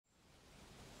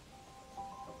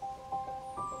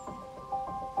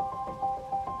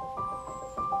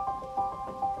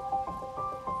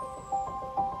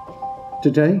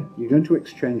Today, you're going to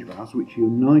exchange vows which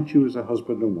unite you as a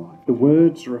husband and wife. The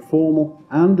words are a formal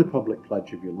and a public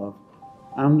pledge of your love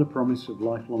and a promise of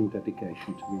lifelong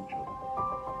dedication to each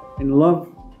other. In love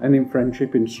and in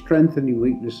friendship, in strength and in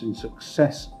weakness, in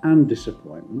success and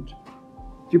disappointment,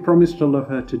 do you promise to love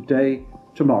her today,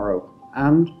 tomorrow,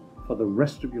 and for the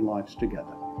rest of your lives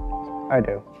together? I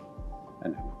do.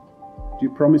 And Emma, do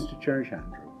you promise to cherish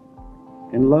Andrew?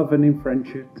 In love and in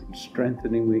friendship, in strength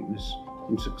and in weakness,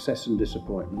 in success and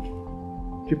disappointment,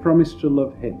 do you promise to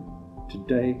love him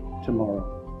today,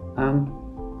 tomorrow, and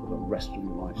for the rest of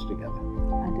your lives together?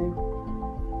 I do.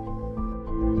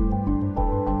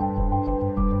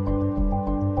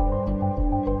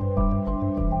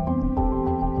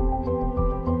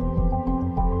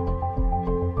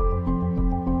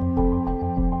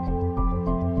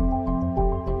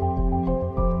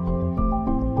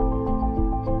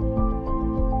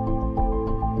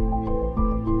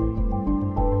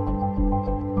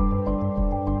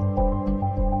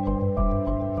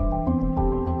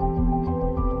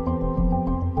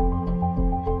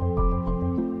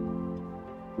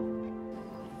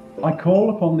 I call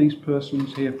upon these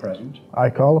persons here present I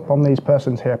call upon these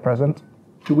persons here present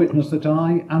to witness that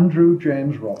I, Andrew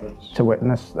James Roberts, to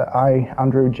witness that I,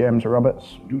 Andrew James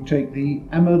Roberts, do take thee,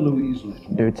 Emma Louise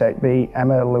Little, do take thee,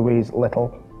 Emma Louise Little,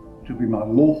 to be my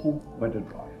lawful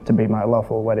wedded wife. to be my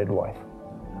lawful wedded wife.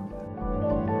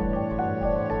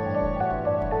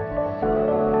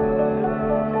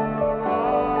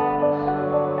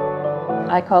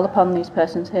 I call upon these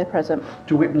persons here present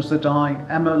To witness that I,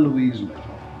 Emma Louise Little,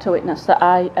 to witness that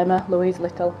I, Emma Louise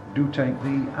Little, do take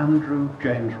thee, Andrew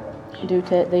James Roberts, do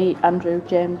take thee, Andrew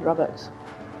James Roberts,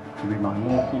 to be my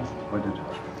lawful wedded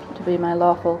husband. to be my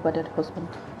lawful wedded husband.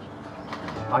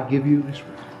 I give you this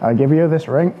ring I give you this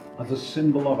ring as a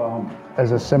symbol of our marriage.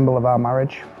 as a symbol of our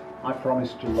marriage. I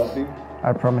promise to love you,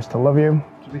 I promise to love you,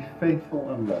 to be faithful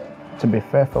and loyal. to be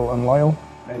faithful and loyal.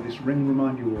 May this ring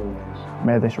remind you always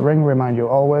May this ring remind you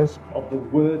always of the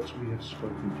words we have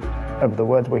spoken today. of the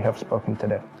words we have spoken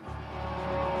today.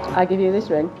 I give you this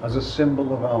ring As a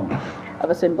symbol of our marriage, of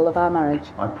a symbol of our marriage.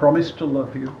 I promise to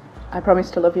love you, I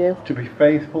promise to love you, to be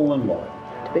faithful and loyal.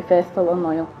 to be faithful and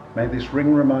loyal. May this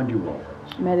ring remind you always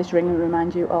May this ring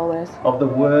remind you always of the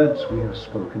words we have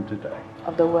spoken today.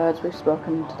 of the words we've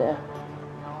spoken today.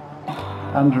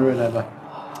 Andrew and Emma,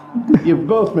 you've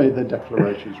both made the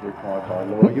declarations required by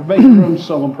law. You've made your own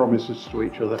solemn promises to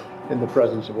each other in the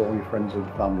presence of all your friends and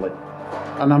family.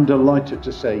 And I'm delighted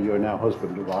to say you are now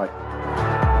husband and wife.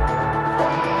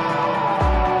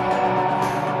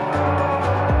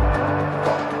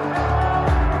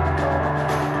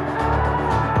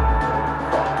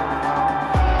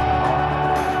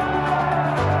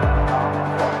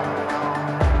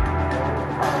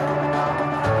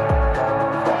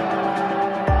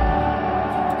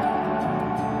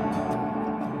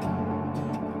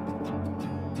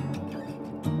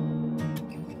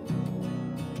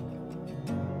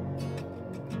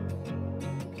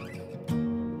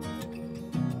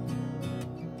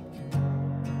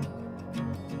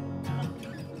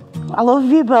 I love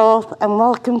you both and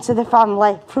welcome to the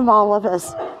family from all of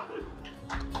us.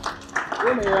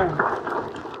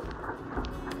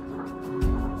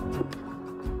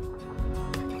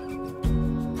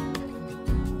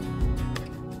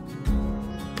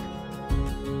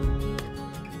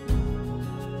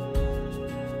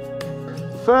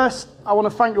 First, I want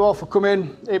to thank you all for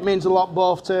coming. It means a lot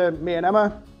both to me and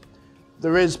Emma.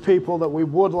 There is people that we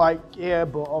would like here,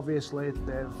 but obviously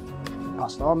they've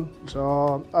passed on.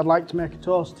 So I'd like to make a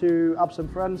toast to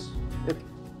absent friends.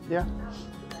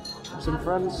 Absent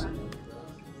friends.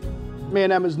 Me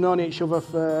and Emma's known each other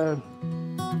for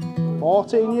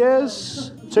 14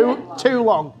 years, too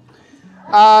long.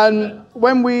 And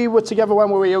when we were together when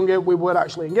we were younger, we weren't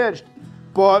actually engaged.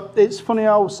 But it's funny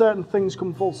how certain things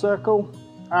come full circle,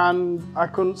 and I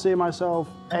couldn't see myself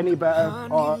any better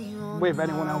or with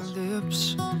anyone else.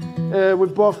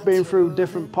 We've both been through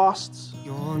different pasts.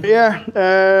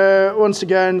 Once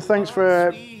again, thanks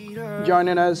for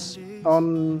joining us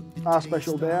on our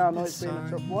special day. I know it's been a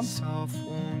tough one.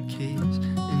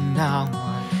 And now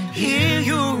I hear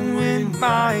you in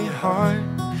my heart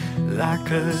like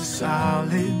a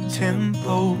solid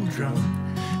tempo drum.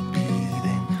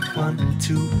 1,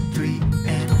 2, 3,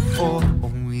 and 4,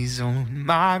 always on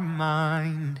my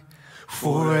mind.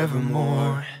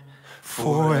 Forevermore,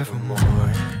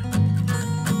 forevermore.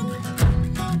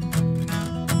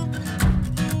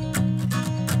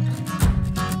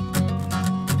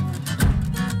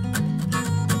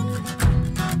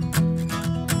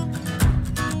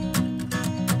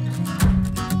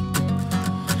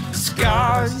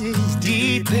 Scars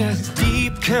as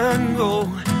deep can go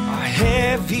are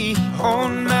heavy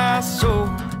on my soul.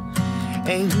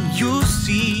 And you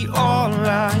see all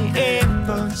I am,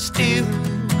 but still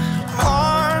you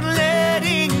aren't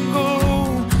letting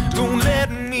go. Don't let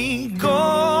me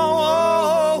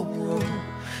go.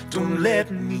 Don't let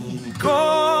me go.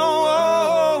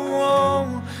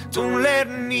 Don't let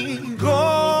me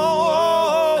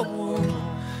go.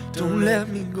 Don't let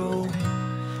me go.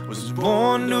 Was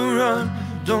born to run.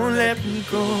 Don't let me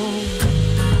go.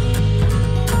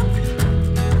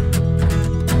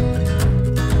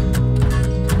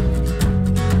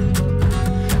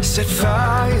 Set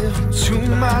fire to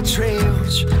my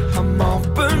trails. I'm all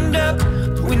burned up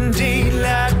when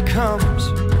daylight comes,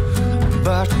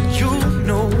 but you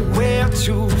know where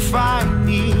to find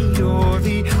me. You're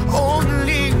the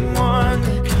only one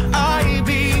I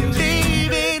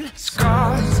believe in.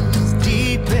 Scars as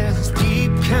deep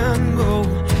can go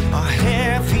are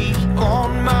heavy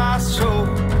on my soul.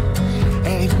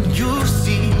 And you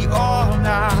see all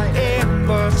I am,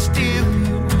 but still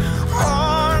you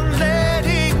aren't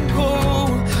letting go.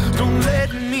 Don't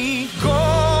let me go.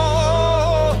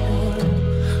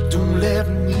 Don't let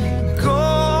me go.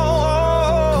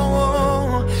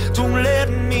 Don't let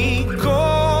me go.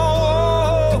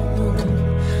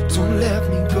 Don't let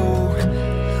me go.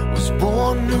 Was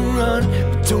born to run,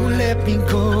 but don't let me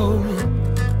go.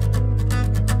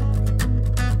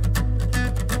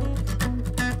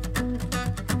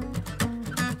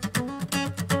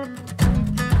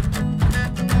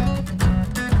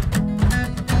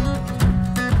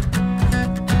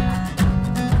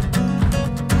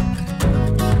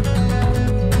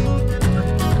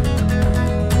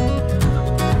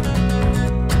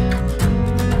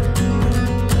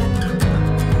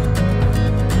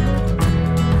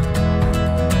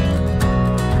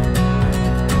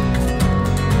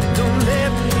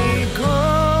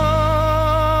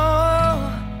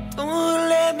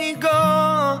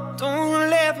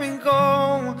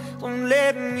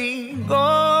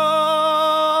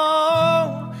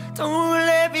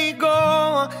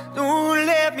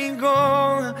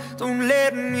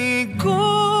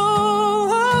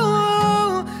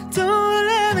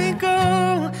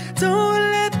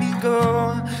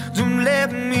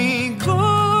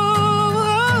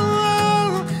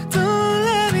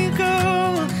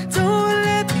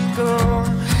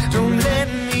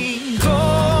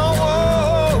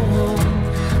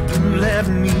 Let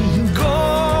me